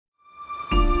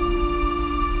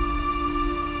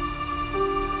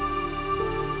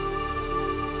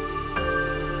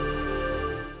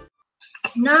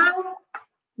Now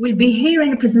we'll be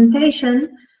hearing a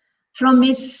presentation from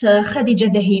Ms. Khadija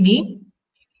Dahimi.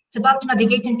 It's about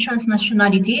navigating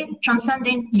transnationality,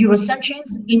 transcending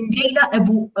Eurocentrism in Leila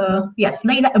Abu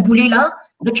Leila,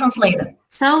 the translator.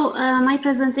 So my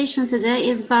presentation today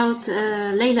is about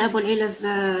Leila Abu Leila's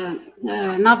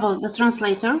novel, The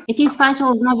Translator. It is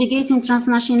titled Navigating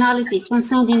Transnationality,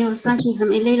 Transcending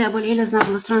Eurocentrism in Leila Abu Leila's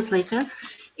novel, The Translator.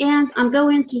 And I'm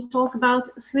going to talk about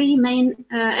three main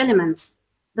elements.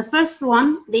 The first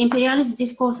one, the imperialist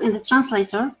discourse in The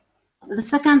Translator. The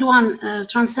second one,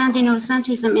 transcending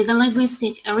Eurocentrism in the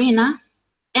linguistic arena.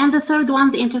 And the third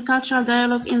one, the intercultural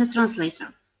dialogue in The Translator.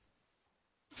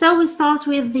 So we start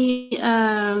with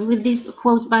this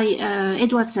quote by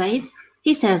Edward Said.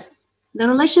 He says, "The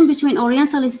relation between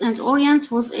Orientalist and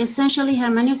Orient was essentially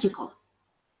hermeneutical."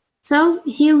 So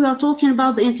here we are talking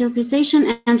about the interpretation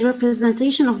and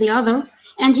representation of the other,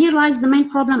 and here lies the main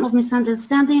problem of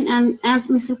misunderstanding and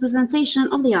misrepresentation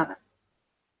of the other.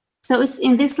 So it's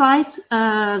in this light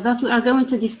that we are going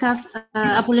to discuss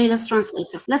Abu Leila's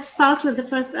Translator. Let's start with the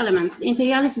first element, the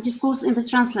imperialist discourse in The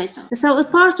Translator. So a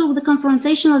part of the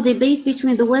confrontational debate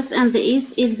between the West and the East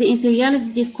is the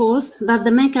imperialist discourse that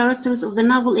the main characters of the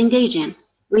novel engage in.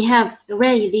 We have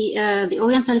Ray, the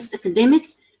Orientalist academic,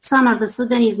 Samar, the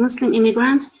Sudanese Muslim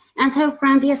immigrant, and her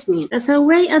friend Yasmin. So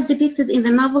Ray, as depicted in the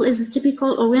novel, is a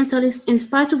typical Orientalist in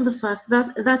spite of the fact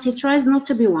that he tries not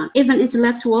to be one. Even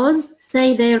intellectuals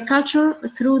say their culture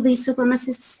through the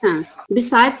supremacist stance.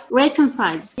 Besides, Ray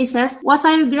confides. He says, "What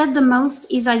I regret the most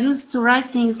is I used to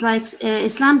write things like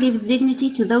Islam gives dignity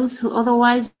to those who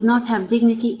otherwise do not have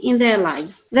dignity in their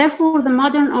lives." Therefore, the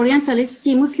modern Orientalists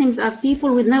see Muslims as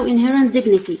people with no inherent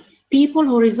dignity, people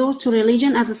who resort to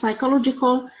religion as a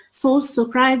psychological source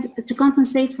to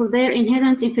compensate for their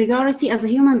inherent inferiority as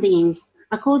human beings.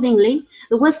 Accordingly,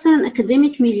 the Western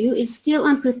academic milieu is still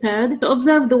unprepared to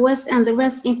observe the West and the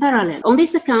rest in parallel. On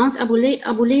this account, Abu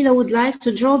Leila would like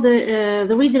to draw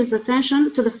the reader's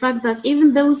attention to the fact that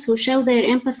even those who show their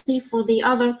empathy for the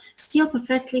other still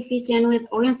perfectly fit in with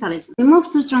Orientalism. We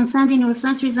move to transcending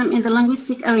Eurocentrism in the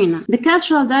linguistic arena. The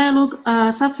cultural dialogue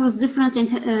suffers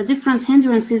different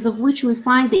hindrances, of which we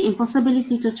find the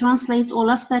impossibility to translate all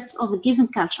aspects of a given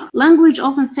culture. Language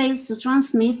often fails to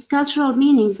transmit cultural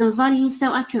meanings and values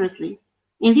so accurately.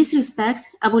 In this respect,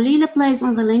 Abu Leila plays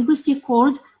on the linguistic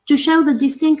chord to show the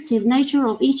distinctive nature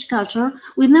of each culture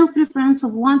with no preference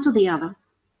of one to the other.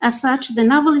 As such, the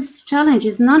novelist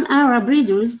challenges non-Arab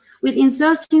readers with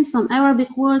inserting some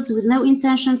Arabic words with no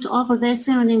intention to offer their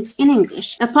synonyms in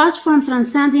English. Apart from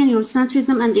transcending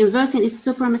Eurocentrism and inverting its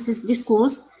supremacist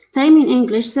discourse, time in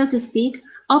English, so to speak,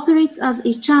 operates as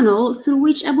a channel through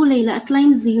which Abu Leila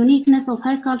acclaims the uniqueness of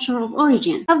her culture of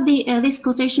origin. I have this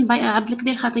quotation by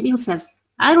Abdelkabir Khatibi, who says,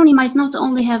 "Irony might not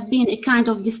only have been a kind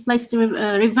of displaced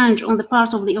revenge on the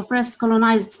part of the oppressed,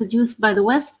 colonized, seduced by the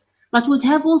West, but would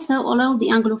have also allowed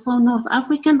the Anglophone North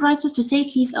African writer to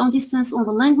take his own distance on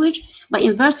the language by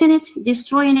inverting it,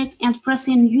 destroying it, and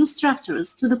pressing new structures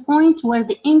to the point where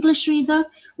the English reader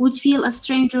would feel a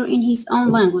stranger in his own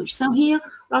language." So here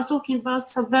we are talking about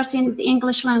subverting the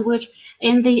English language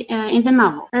in the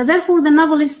novel. Therefore, the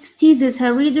novelist teases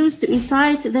her readers to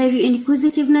incite their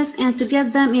inquisitiveness and to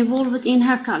get them involved in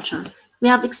her culture. We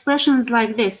have expressions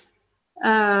like this,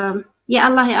 Ya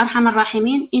Allah ya Arham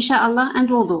ar-Rahimin, Insha'Allah, and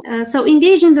Wudu. So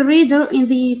engaging the reader in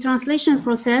the translation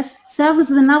process serves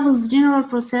the novel's general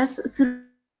process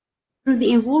through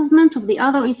the involvement of the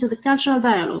other into the cultural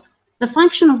dialogue. The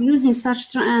function of using such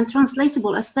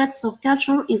translatable aspects of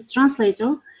culture in the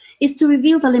translator is to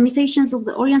reveal the limitations of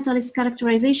the Orientalist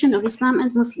characterization of Islam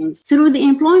and Muslims. Through the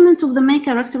employment of the main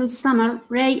characters Samar,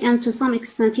 Ray, and to some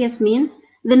extent Yasmin,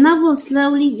 the novel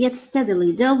slowly yet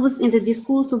steadily delves in the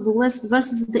discourse of the West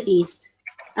versus the East.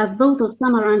 As both of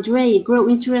Samar and Ray grow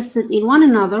interested in one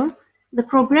another, the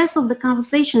progress of the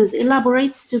conversations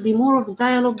elaborates to be more of a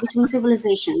dialogue between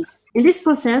civilizations. In this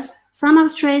process, Samar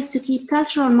tries to keep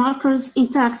cultural markers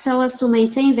intact so as to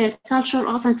maintain their cultural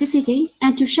authenticity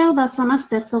and to show that some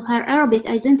aspects of her Arabic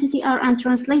identity are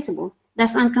untranslatable,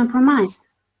 thus uncompromised.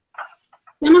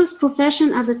 Samar's profession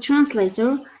as a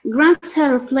translator grants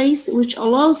her a place which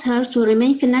allows her to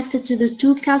remain connected to the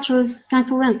two cultures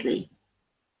concurrently.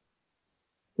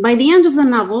 By the end of the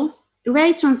novel,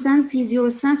 Ray transcends his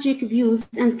Eurocentric views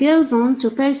and goes on to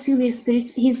pursue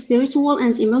his spiritual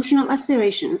and emotional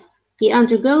aspirations. He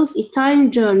undergoes a tiring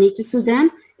journey to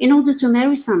Sudan in order to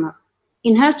marry Samar.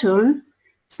 In her turn,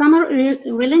 Samar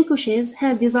relinquishes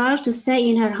her desire to stay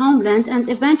in her homeland and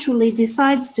eventually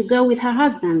decides to go with her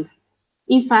husband.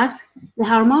 In fact, the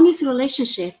harmonious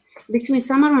relationship between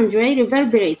Samar and Ray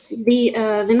reverberates the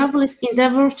novelist's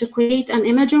endeavor to create an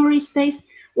imaginary space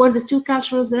where the two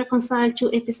cultures reconcile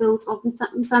two episodes of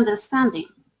misunderstanding.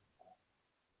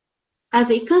 As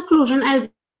a conclusion, I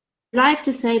would like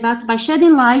to say that by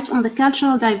shedding light on the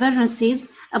cultural divergences,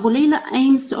 Abu Layla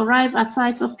aims to arrive at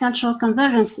sites of cultural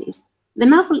convergences. The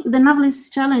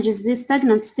novelist challenges the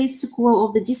stagnant status quo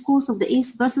of the discourse of the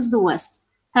East versus the West.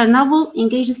 Her novel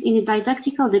engages in a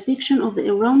didactical depiction of the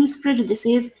erroneous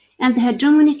prejudices and the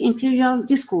hegemonic imperial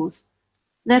discourse.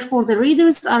 Therefore, the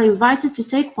readers are invited to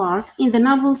take part in the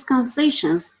novel's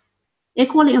conversations.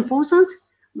 Equally important,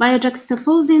 by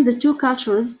juxtaposing the two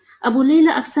cultures, Abu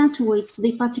Layla accentuates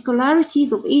the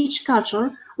particularities of each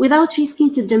culture without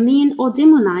risking to demean or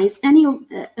demonize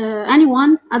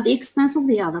anyone at the expense of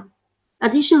the other.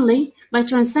 Additionally, by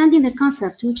transcending the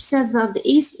concept which says that the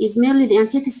East is merely the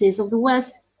antithesis of the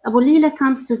West, Abu Layla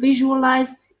comes to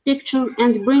visualize, picture,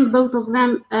 and bring both of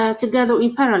them together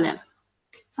in parallel.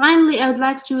 Finally, I would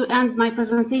like to end my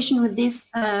presentation with this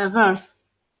verse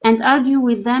and argue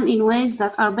with them in ways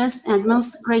that are best and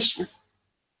most gracious.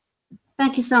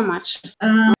 Thank you so much.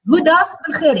 Huda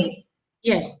Al-Khairi.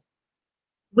 Yes.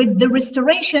 With the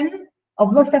restoration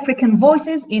of lost African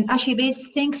voices in Achibe's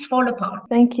Things Fall Apart.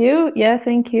 Thank you. Yeah,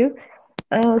 thank you.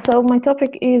 So my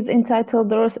topic is entitled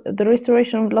The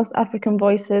Restoration of Lost African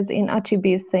Voices in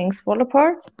Achibe's Things Fall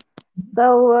Apart.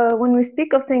 So when we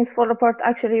speak of Things Fall Apart,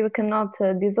 actually we cannot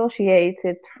dissociate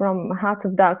it from Heart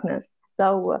of Darkness.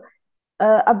 So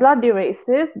a bloody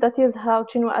racist, that is how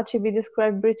Chinua Achebe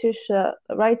described British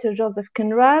writer Joseph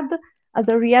Conrad as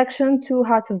a reaction to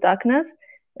Heart of Darkness.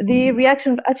 The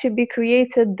reaction of Achebe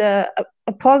created a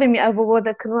polemic over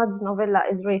whether Conrad's novella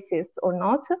is racist or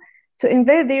not. To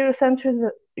invade the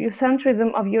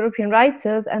Eurocentrism of European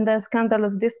writers and their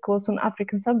scandalous discourse on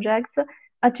African subjects,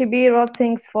 Achebe wrote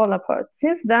Things Fall Apart.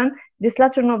 Since then, this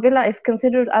latter novella is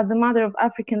considered as the mother of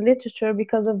African literature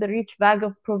because of the rich bag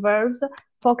of proverbs,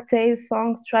 folktales,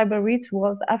 songs, tribal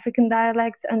rituals, African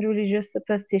dialects, and religious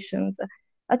superstitions.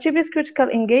 Achebe's critical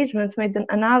engagement made an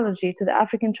analogy to the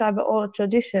African tribal oral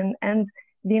tradition and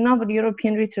the novel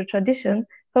European literary tradition,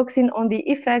 focusing on the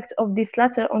effect of this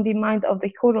latter on the mind of the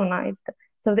colonized.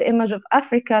 So the image of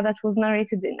Africa that was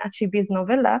narrated in Achebe's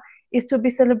novella is to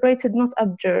be celebrated, not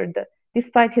abjured.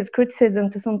 Despite his criticism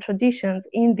to some traditions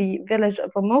in the village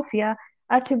of Omofia,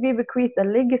 Achebe bequeathed a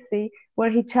legacy where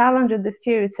he challenged the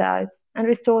stereotypes and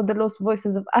restored the lost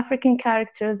voices of African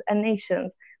characters and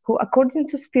nations who, according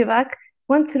to Spivak,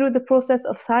 went through the process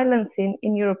of silencing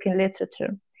in European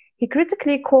literature. He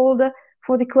critically called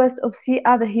for the quest of see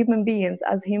other human beings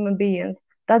as human beings,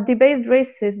 that debased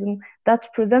racism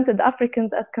that presented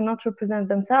Africans as cannot represent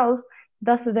themselves,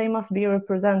 thus they must be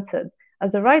represented.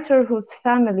 As a writer whose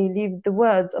family lived the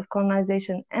words of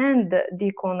colonization and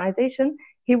decolonization,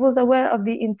 he was aware of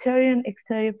the interior and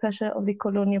exterior pressure of the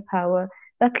colonial power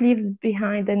that leaves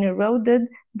behind an eroded,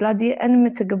 bloody, and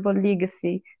mitigable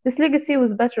legacy. This legacy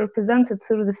was better represented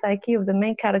through the psyche of the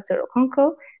main character,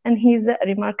 Okonkwo, and his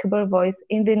remarkable voice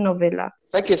in the novella.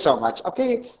 Thank you so much.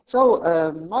 Okay, so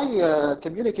my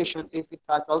communication is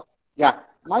entitled,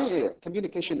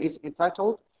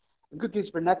 Googie's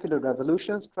Vernacular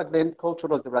Revolution, Struggling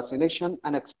Cultural Deracination,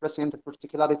 and Expressing the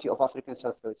Particularity of African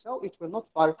Selfhood. So it will not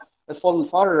fall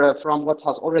far from what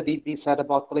has already been said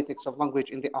about politics of language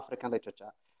in the African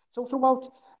literature. So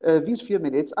throughout these few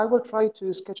minutes, I will try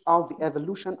to sketch out the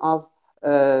evolution of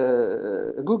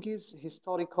Googie's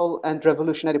historical and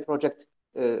revolutionary project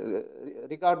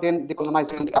regarding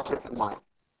decolonizing the African mind.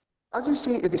 As you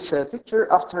see in this picture,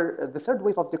 after the third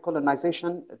wave of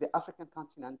decolonization, the African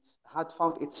continent had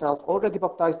found itself already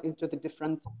baptized into the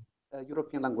different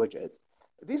European languages.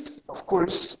 This, of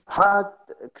course, had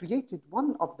created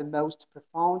one of the most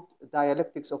profound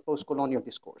dialectics of post-colonial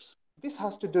discourse. This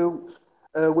has to do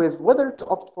with whether to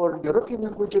opt for European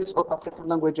languages or African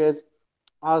languages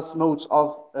as modes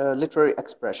of literary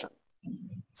expression.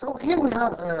 So here we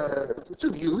have two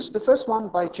views. The first one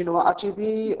by Chinua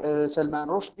Achebe, Salman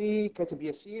Rushdie, Katib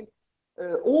Yassin.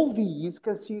 All these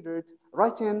considered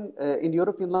writing in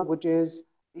European languages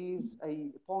is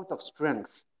a point of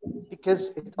strength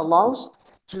because it allows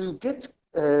to get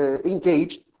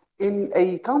engaged in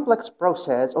a complex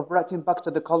process of writing back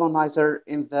to the colonizer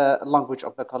in the language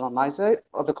of the colonizer,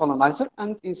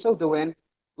 and in so doing,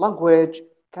 language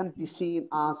can be seen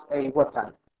as a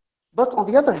weapon. But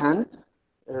on the other hand,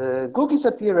 Googie's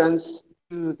appearance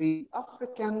to the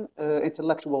African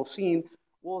intellectual scene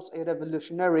was a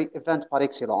revolutionary event par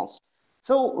excellence.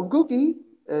 So Googie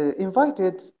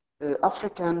invited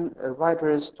African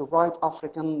writers to write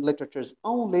African literatures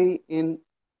only in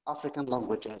African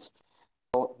languages.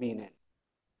 Meaning,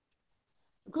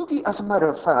 Googie, as a matter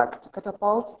of fact,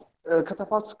 catapulted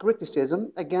catapults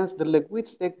criticism against the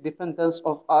linguistic dependence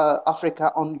of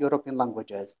Africa on European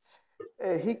languages.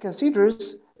 He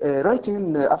considers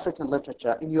writing African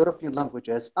literature in European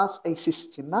languages as a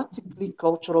systematically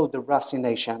cultural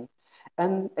deracination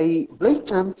and a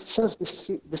blatant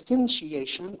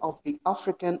self-distanciation of the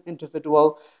African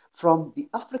individual from the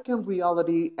African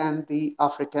reality and the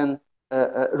African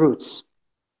roots.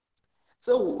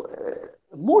 So,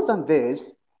 more than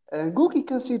this, Ngugi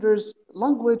considers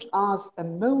language as a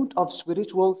mode of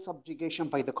spiritual subjugation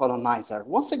by the colonizer.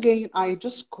 Once again, I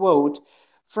just quote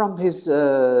from his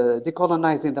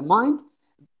Decolonizing the Mind.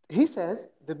 He says,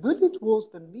 the bullet was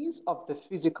the means of the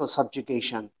physical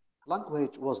subjugation.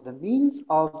 Language was the means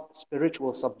of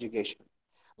spiritual subjugation.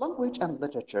 Language and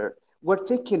literature were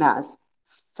taken as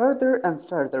further and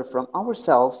further from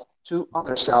ourselves to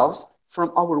other selves,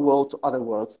 from our world to other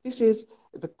worlds. This is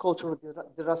the cultural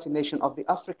deracination of the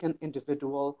African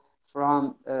individual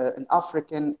from an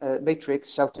African matrix,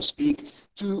 so to speak,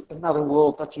 to another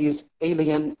world that is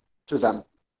alien to them.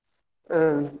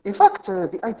 In fact,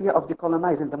 the idea of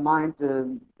decolonizing the mind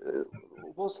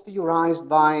was theorized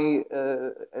by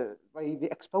the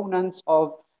exponents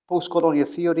of post-colonial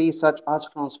theory, such as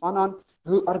Frantz Fanon,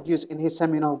 who argues in his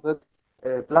seminal book,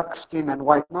 Black Skin and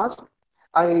White Mask,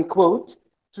 I quote,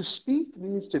 to speak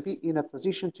means to be in a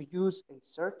position to use a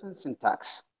certain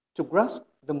syntax, to grasp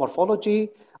the morphology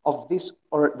of this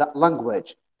or that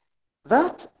language.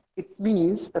 That it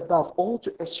means, above all,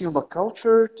 to assume a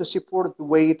culture to support the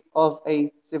weight of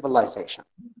a civilization.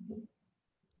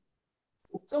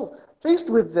 So, faced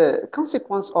with the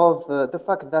consequence of the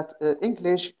fact that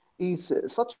English is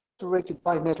saturated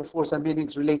by metaphors and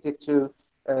meanings related to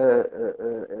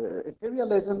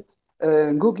imperialism,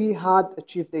 Ngugi had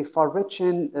achieved a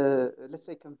far-reaching, let's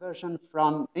say, conversion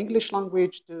from English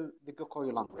language to the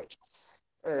Gikuyu language.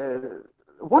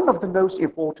 One of the most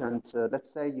important,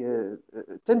 let's say,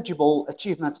 tangible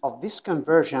achievements of this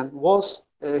conversion was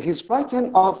his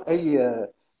writing of a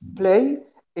play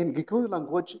in Gikuyu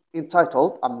language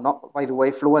entitled, I'm not, by the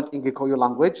way, fluent in Gikuyu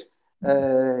language,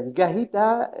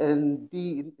 Gahida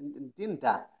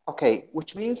Dinda, okay,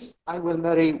 which means I will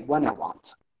marry when I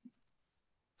want.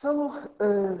 So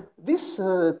this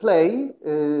play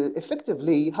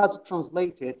effectively has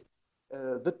translated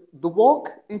the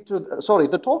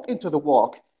talk into the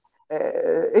walk.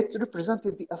 It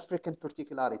represented the African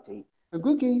particularity.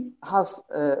 Ngugi has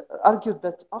argued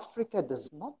that Africa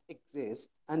does not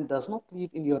exist and does not live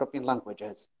in European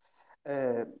languages.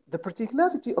 The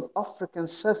particularity of African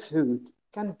selfhood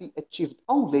can be achieved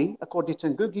only, according to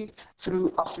Ngugi,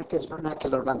 through Africa's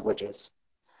vernacular languages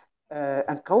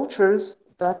and cultures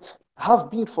that have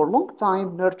been for a long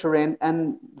time nurturing,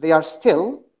 and they are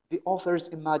still the author's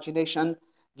imagination,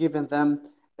 giving them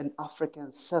an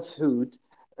African selfhood,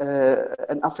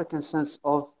 an African sense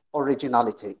of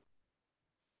originality.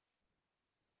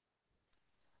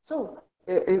 So,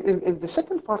 in the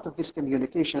second part of this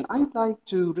communication, I'd like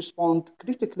to respond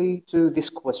critically to this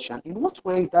question. In what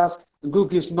way does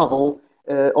Ngugi's novel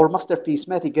or masterpiece,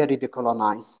 Matigari,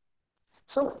 decolonize?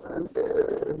 So,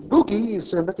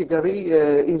 Ngugi's Matigari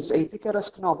is a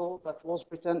picaresque novel that was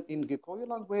written in Gikuyu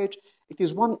language. It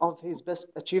is one of his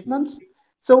best achievements.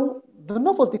 So, the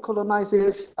novel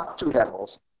decolonizes at two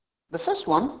levels. The first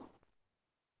one,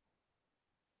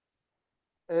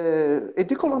 it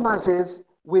decolonizes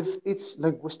with its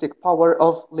linguistic power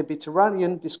of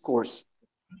libertarian discourse.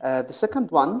 The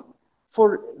second one,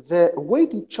 for the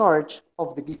weighty charge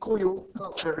of the Gikuyu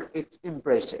culture it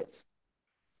embraces.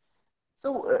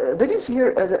 So there is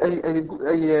here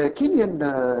a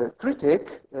Kenyan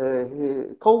critic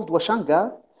called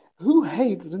Washanga who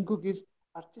hails Ngugi's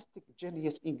artistic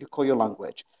genius in Gikuyu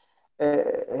language.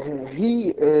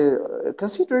 He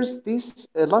considers this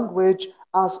language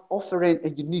as offering a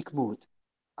unique mood.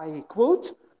 I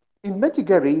quote, in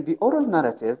Matigari, the oral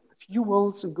narrative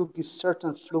fuels Ngugi's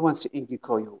certain fluency in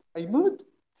Gikuyu, a mood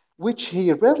which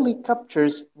he rarely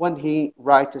captures when he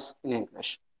writes in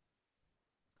English.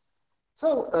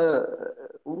 So,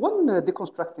 when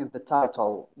deconstructing the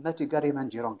title, Matigari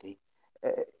Manjirongi,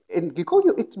 in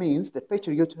Gikuyu it means the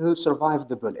patriot who survived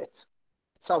the bullet.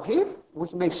 So here we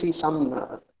may see some,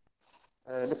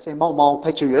 let's say, Mau Mau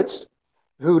patriots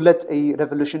who led a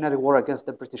revolutionary war against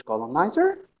the British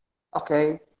colonizer.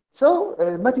 Okay, so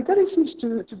Matigari seems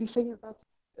to be saying that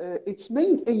its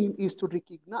main aim is to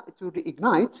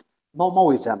reignite Mau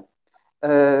Mauism.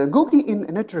 Ngugi, in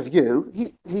an interview,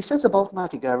 he says about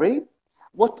Matigari,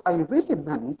 what I really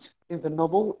meant in the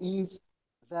novel is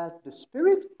that the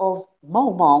spirit of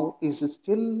Mau Mau is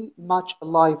still much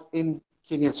alive in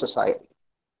Kenyan society.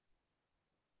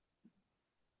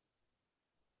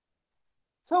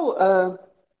 So,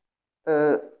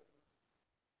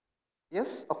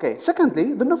 yes, okay.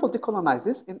 Secondly, the novel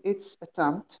decolonizes in its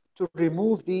attempt to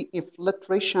remove the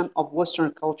infiltration of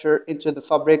Western culture into the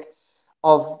fabric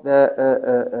of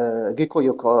the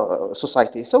Gikoyo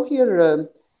society. So here,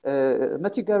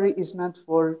 Matigari is meant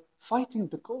for fighting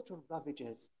the cultural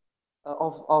ravages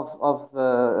of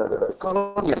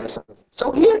colonialism.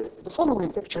 So here, the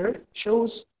following picture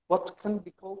shows what can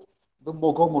be called the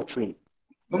Mogomo tree.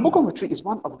 The Mogomo tree is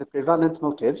one of the prevalent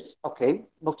motifs,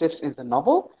 motifs in the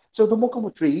novel. So the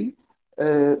Mogomo tree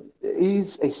is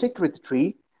a sacred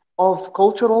tree of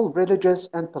cultural, religious,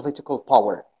 and political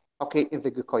power, in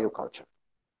the Gikoyo culture.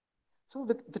 So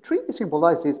the tree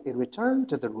symbolizes a return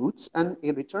to the roots and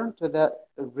a return to the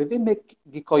rhythmic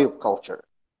Gikoyo culture.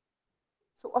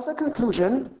 So as a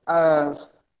conclusion,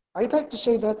 I'd like to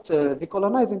say that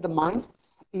decolonizing the mind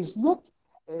is not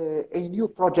a new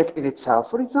project in itself.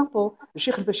 For example,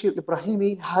 Sheikh al-Bashir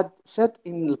Ibrahimi had said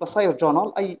in the Basair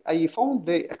Journal, I found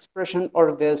the expression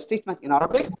or the statement in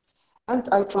Arabic, and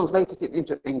I translated it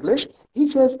into English. He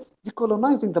says,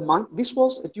 decolonizing the mind, this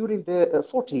was during the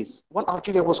 40s, when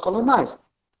Algeria was colonized.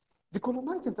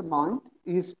 Decolonizing the mind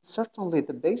is certainly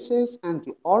the basis and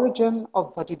the origin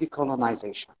of body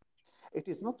decolonization. It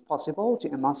is not possible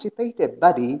to emancipate a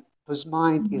body whose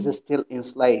mind is still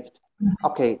enslaved.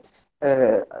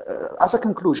 As a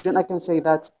conclusion, I can say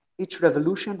that each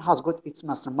revolution has got its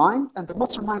mastermind, and the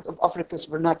mastermind of Africa's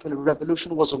vernacular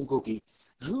revolution was Ngugi,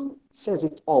 who says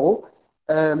it all.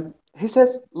 He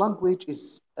says language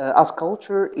is, as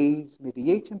culture, is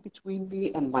mediating between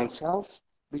me and myself,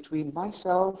 between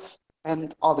myself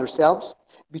and other selves,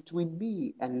 between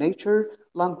me and nature.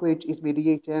 Language is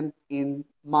mediating in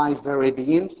my very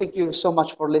being. Thank you so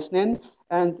much for listening,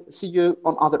 and see you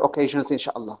on other occasions,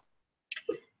 inshallah.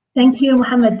 Thank you,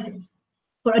 Mohammed,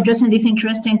 for addressing this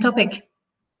interesting topic.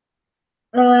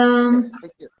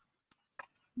 Thank you.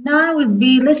 Now we'll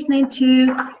be listening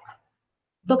to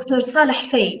Dr. Saleh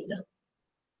Faid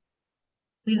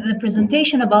with a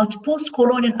presentation about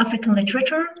post-colonial African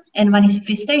literature and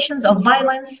manifestations of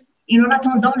violence en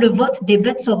attendant le vote des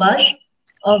bêtes sauvages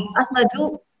of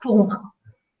Ahmadou Kourouma.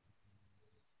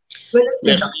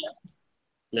 Merci.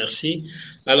 Merci.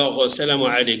 Alors, salam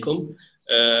alaikum.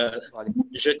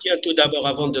 Je tiens tout d'abord,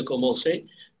 avant de commencer,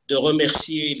 de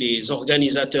remercier les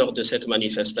organisateurs de cette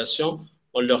manifestation,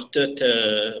 en leur tête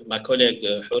ma collègue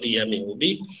Houria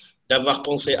Mehoubi, d'avoir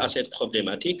pensé à cette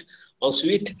problématique.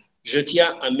 Ensuite, je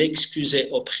tiens à m'excuser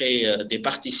auprès des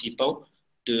participants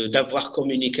d'avoir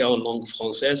communiqué en langue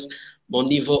française, mon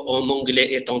niveau en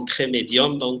anglais étant très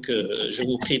médium, donc je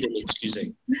vous prie de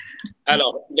m'excuser.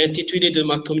 Alors, l'intitulé de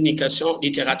ma communication,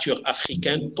 littérature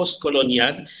africaine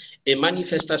postcoloniale et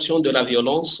manifestation de la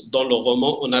violence dans le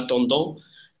roman en attendant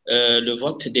le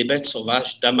vote des bêtes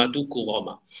sauvages d'Ahmadou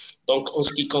Kourouma. Donc, en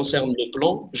ce qui concerne le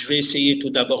plan, je vais essayer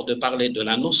tout d'abord de parler de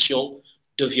la notion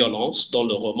de violence dans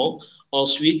le roman.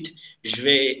 Ensuite, je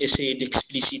vais essayer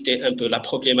d'expliciter un peu la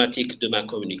problématique de ma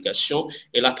communication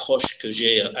et l'approche que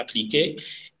j'ai appliquée.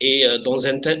 Et dans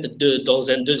un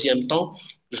deuxième temps,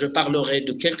 je parlerai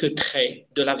de quelques traits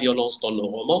de la violence dans le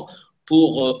roman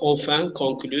pour enfin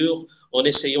conclure en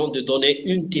essayant de donner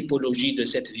une typologie de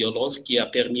cette violence qui a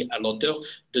permis à l'auteur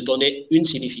de donner une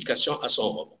signification à son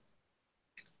roman.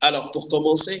 Alors, pour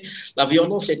commencer, la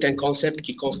violence est un concept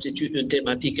qui constitue une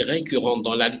thématique récurrente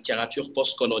dans la littérature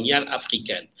postcoloniale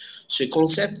africaine. Ce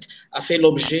concept a fait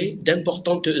l'objet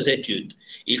d'importantes études.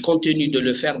 Il continue de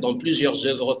le faire dans plusieurs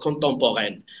œuvres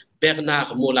contemporaines.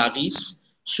 Bernard Moularis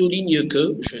souligne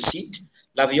que, je cite,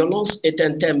 « La violence est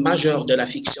un thème majeur de la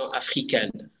fiction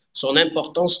africaine. Son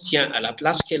importance tient à la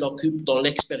place qu'elle occupe dans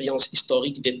l'expérience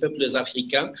historique des peuples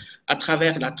africains à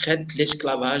travers la traite,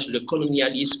 l'esclavage, le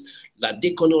colonialisme, la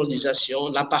décolonisation,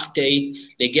 l'apartheid,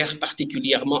 les guerres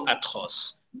particulièrement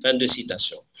atroces. » Fin de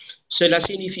citation. Cela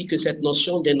signifie que cette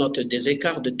notion dénote des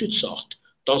écarts de toutes sortes,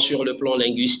 tant sur le plan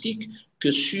linguistique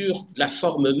que sur la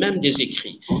forme même des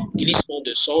écrits. Glissement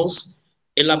de sens,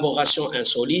 élaboration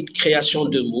insolite, création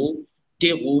de mots,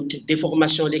 déroute,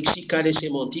 déformation lexicale et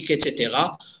sémantique, etc.,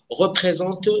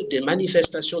 représentent des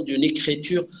manifestations d'une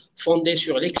écriture fondée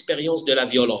sur l'expérience de la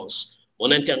violence.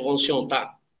 Mon intervention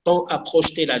tend à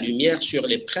projeter la lumière sur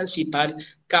les principales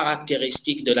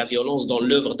caractéristiques de la violence dans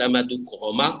l'œuvre d'Ahmadou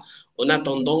Kourouma en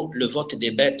attendant le vote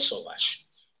des bêtes sauvages.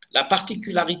 La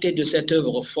particularité de cette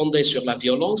œuvre fondée sur la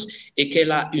violence est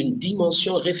qu'elle a une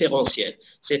dimension référentielle,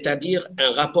 c'est-à-dire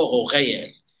un rapport au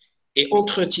réel, et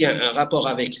entretient un rapport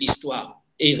avec l'histoire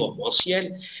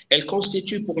événementielle. Elle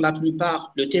constitue pour la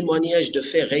plupart le témoignage de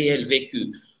faits réels vécus.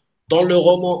 Dans le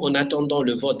roman En attendant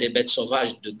le vote des bêtes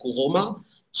sauvages de Kourouma,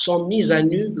 sont mises à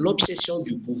nu l'obsession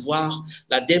du pouvoir,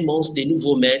 la démence des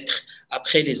nouveaux maîtres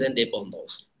après les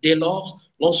indépendances. Dès lors,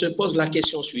 l'on se pose la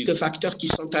question suivante. Les facteurs qui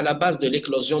sont à la base de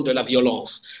l'éclosion de la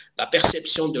violence, la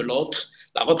perception de l'autre,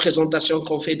 la représentation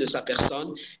qu'on fait de sa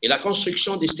personne et la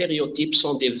construction des stéréotypes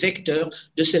sont des vecteurs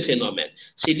de ce phénomène.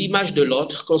 C'est l'image de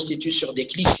l'autre constitue sur des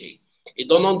clichés et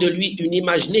donnant de lui une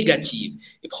image négative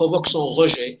et provoque son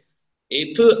rejet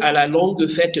et peut à la longue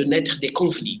faire naître des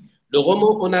conflits. Le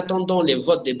roman « En attendant les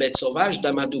votes des bêtes sauvages »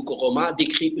 d'Amadou Koroma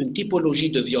décrit une typologie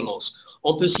de violence.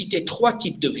 On peut citer 3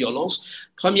 types de violence.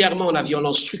 Premièrement, la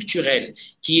violence structurelle,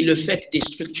 qui est le fait des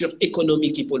structures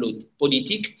économiques et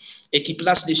politiques et qui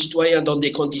place les citoyens dans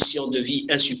des conditions de vie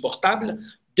insupportables.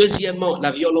 Deuxièmement,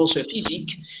 la violence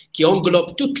physique, qui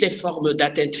englobe toutes les formes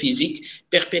d'atteinte physique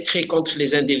perpétrées contre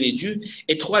les individus.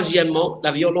 Et troisièmement,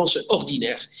 la violence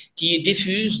ordinaire, qui est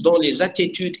diffuse dans les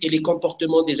attitudes et les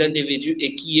comportements des individus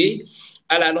et qui est,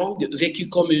 à la longue, vécue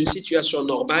comme une situation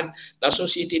normale. La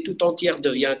société tout entière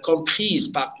devient comprise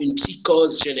par une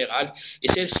psychose générale et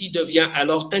celle-ci devient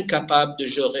alors incapable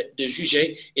de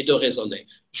juger et de raisonner.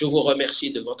 Je vous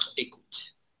remercie de votre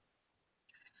écoute.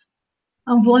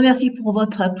 On vous remercie pour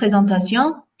votre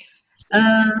présentation.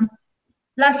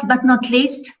 Last but not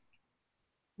least,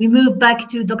 we move back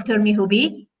to Dr.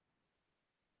 Mihoubi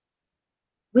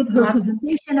with her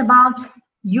presentation about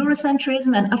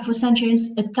Eurocentrism and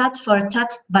Afrocentrism, a tat for a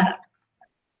tat barak.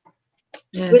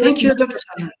 Thank you, Dr.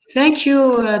 Thank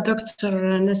you, Dr.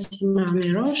 Nassima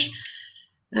Amirosh.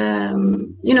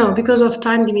 You know, because of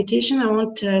time limitation, I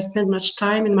won't spend much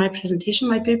time in my presentation.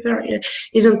 My paper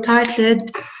is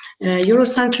entitled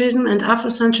Eurocentrism and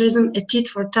Afrocentrism, a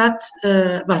tit-for-tat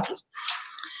battle.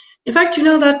 In fact, you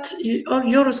know that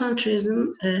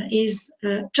Eurocentrism is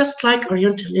just like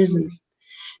Orientalism.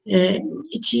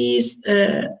 It is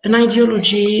an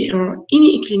ideology or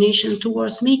any inclination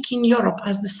towards making Europe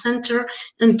as the center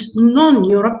and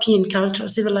non-European culture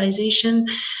civilization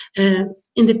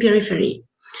in the periphery.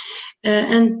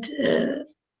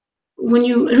 When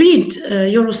you read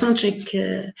Eurocentric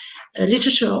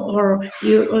literature or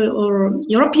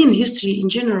European history in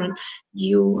general,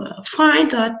 you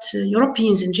find that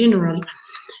Europeans in general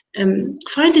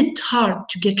find it hard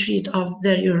to get rid of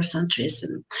their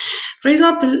Eurocentrism. For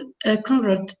example,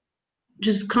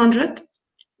 Joseph Conrad,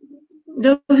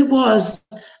 though he was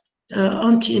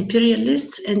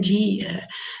anti-imperialist and he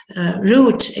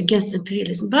wrote against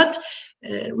imperialism, but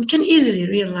we can easily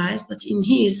realize that in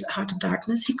his Heart of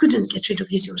Darkness, he couldn't get rid of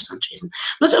his Eurocentrism.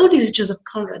 Not only Joseph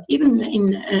Conrad, even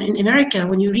in America,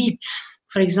 when you read,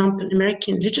 for example,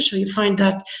 American literature, you find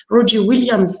that Roger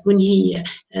Williams, when he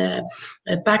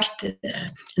backed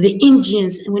the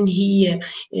Indians, when he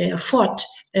fought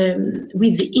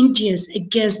with the Indians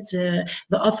against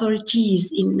the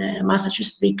authorities in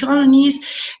Massachusetts Bay colony,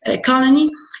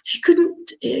 he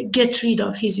couldn't get rid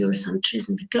of his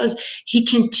Eurocentrism because he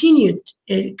continued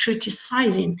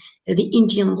criticizing the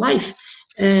Indian life.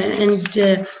 And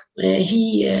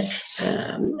he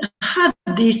had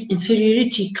this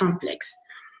inferiority complex.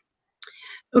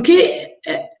 Okay,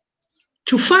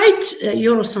 to fight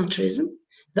Eurocentrism,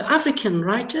 the African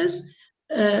writers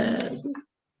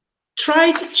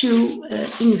tried to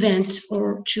invent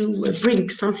or to bring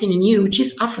something new, which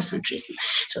is Afrocentrism.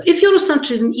 So if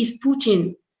Eurocentrism is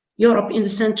putting Europe in the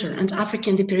center and Africa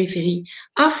in the periphery,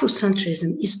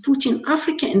 Afrocentrism is putting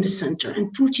Africa in the center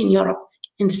and putting Europe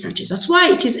in the center. That's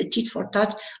why it is a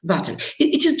tit-for-tat battle.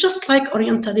 It is just like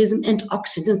Orientalism and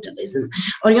Occidentalism.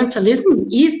 Orientalism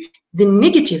is the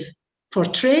negative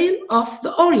portrayal of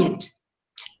the Orient,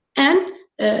 and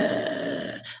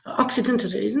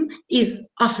Occidentalism is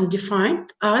often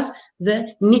defined as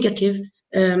the negative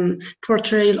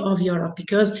portrayal of Europe,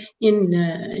 because in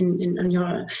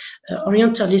your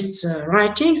Orientalist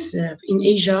writings in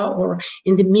Asia or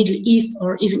in the Middle East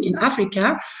or even in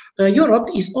Africa, Europe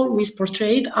is always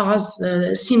portrayed as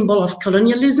a symbol of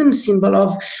colonialism, symbol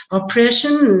of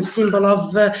oppression, symbol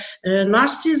of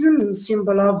narcissism,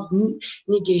 symbol of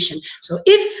negation. So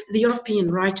if the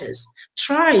European writers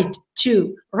tried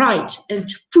to write and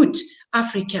to put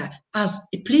Africa as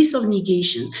a place of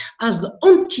negation, as the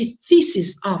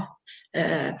antithesis of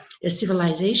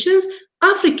civilizations,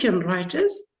 African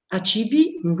writers,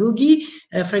 Achibi, Ngugi,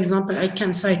 for example, I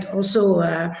can cite also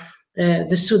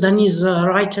the Sudanese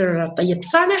writer Tayyip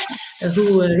Saleh,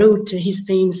 who wrote his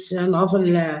famous novel,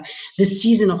 The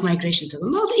Season of Migration to the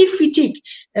North. If we take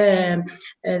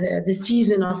the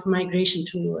season of migration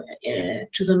to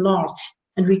the North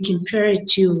and we compare it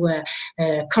to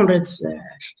Conrad's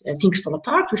Things Fall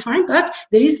Apart, we find that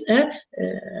there is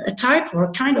a type or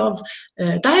a kind of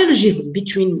dialogism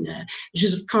between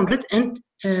Joseph Conrad and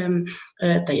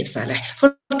Tayyip Saleh.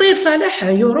 For Tayyip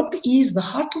Saleh, Europe is the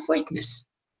heart of whiteness,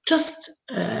 just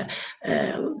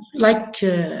like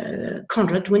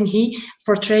Conrad when he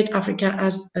portrayed Africa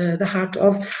as the heart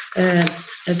of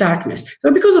darkness.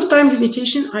 So because of time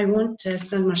limitation, I won't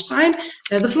spend much time.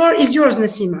 The floor is yours,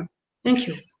 Nassima. Thank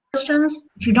you. Questions?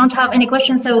 If you don't have any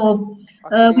questions, so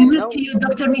we move to you,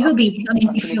 Dr. Mihoubi. I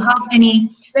mean, if you have any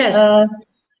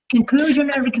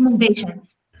conclusion and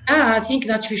recommendations. I think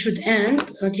that we should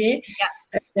end, okay?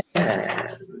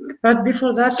 Yes. But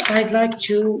before that, I'd like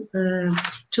to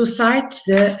cite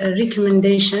the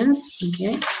recommendations,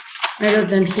 okay? I wrote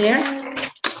them here.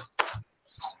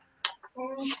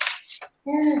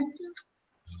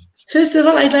 First of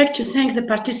all, I'd like to thank the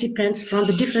participants from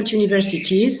the different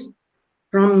universities,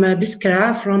 from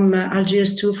Biskra, from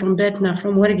Algiers 2, from Betna,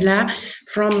 from Wergla,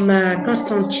 from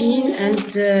Constantine,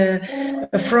 and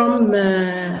from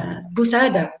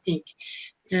Boussaada, I think,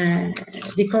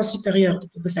 l'École supérieure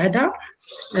de Boussaada.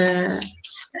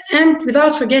 And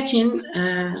without forgetting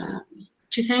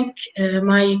to thank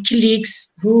my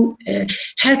colleagues who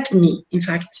helped me, in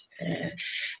fact,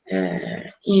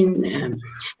 in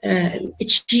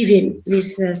achieving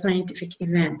this scientific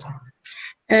event.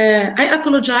 I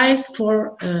apologize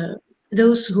for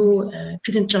those who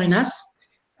couldn't join us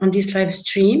on this live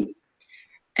stream,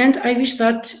 and I wish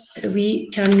that we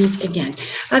can meet again.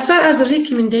 As far as the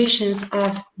recommendations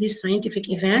of this scientific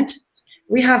event,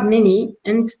 we have many,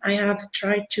 and I have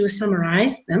tried to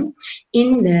summarize them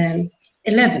in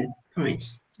 11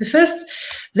 points. The first,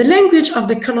 the language of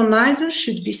the colonizer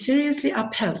should be seriously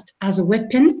upheld as a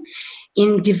weapon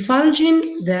in divulging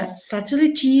the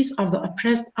subtleties of the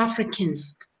oppressed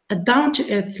Africans, a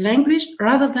down-to-earth language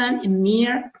rather than a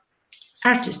mere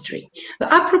artistry. The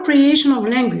appropriation of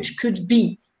language could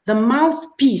be the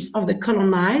mouthpiece of the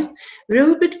colonized,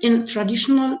 robed in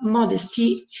traditional modest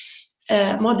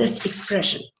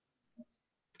expression,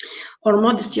 or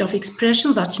modesty of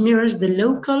expression that mirrors the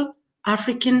local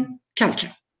African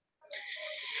culture.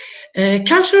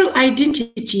 Cultural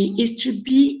identity is to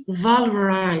be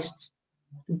valorized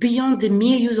beyond the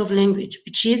mere use of language,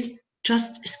 which is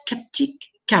just a skeptic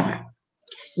cover.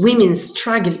 Women's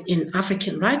struggle in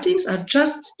African writings are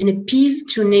just an appeal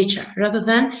to nature rather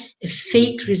than a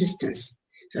fake resistance.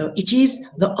 So it is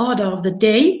the order of the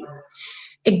day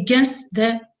against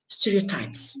the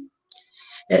stereotypes.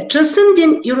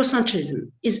 Transcending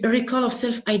Eurocentrism is a recall of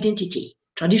self-identity,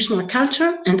 traditional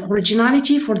culture, and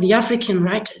originality for the African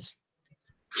writers.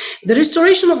 The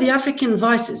restoration of the African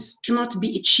voices cannot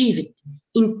be achieved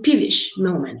in peevish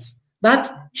moments, but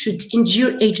should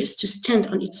endure ages to stand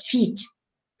on its feet,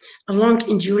 a long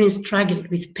enduring struggle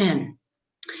with pen.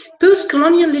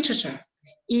 Post-colonial literature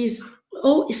is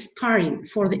awe-inspiring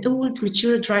for the old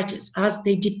matured writers as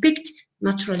they depict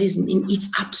naturalism in its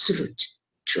absolute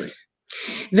truth.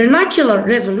 Vernacular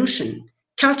revolution,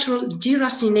 cultural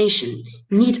deracination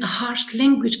need a harsh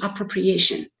language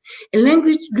appropriation, a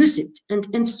language lucid and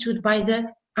understood by the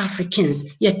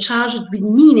Africans, yet charged with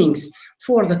meanings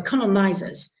for the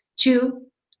colonizers to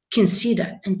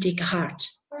consider and take heart.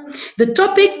 The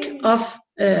topic of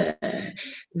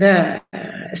the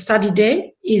study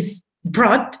day is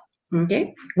broad,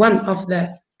 okay? One of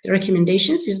the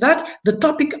recommendations is that the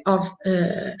topic of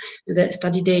the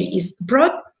study day is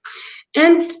broad,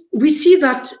 and we see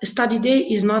that study day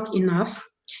is not enough.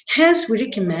 Hence, we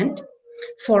recommend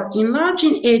for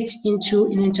enlarging it into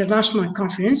an international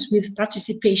conference with the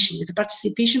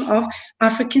participation of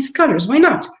African scholars. Why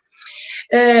not?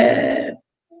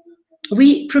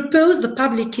 We propose the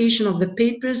publication of the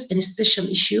papers in a special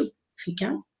issue, if we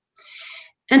can.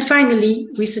 And finally,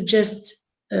 we suggest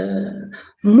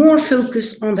more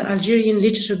focus on the Algerian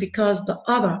literature because the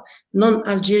other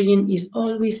non-Algerian is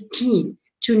always keen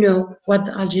to know what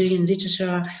the Algerian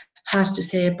literature has to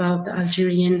say about the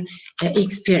Algerian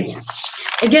experience.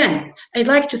 Again, I'd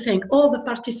like to thank all the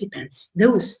participants,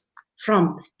 those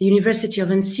from the University of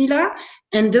Nsila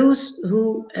and those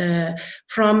who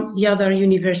from the other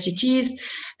universities,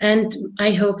 and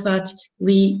I hope that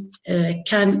we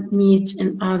can meet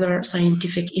in other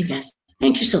scientific events.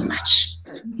 Thank you so much.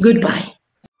 Goodbye.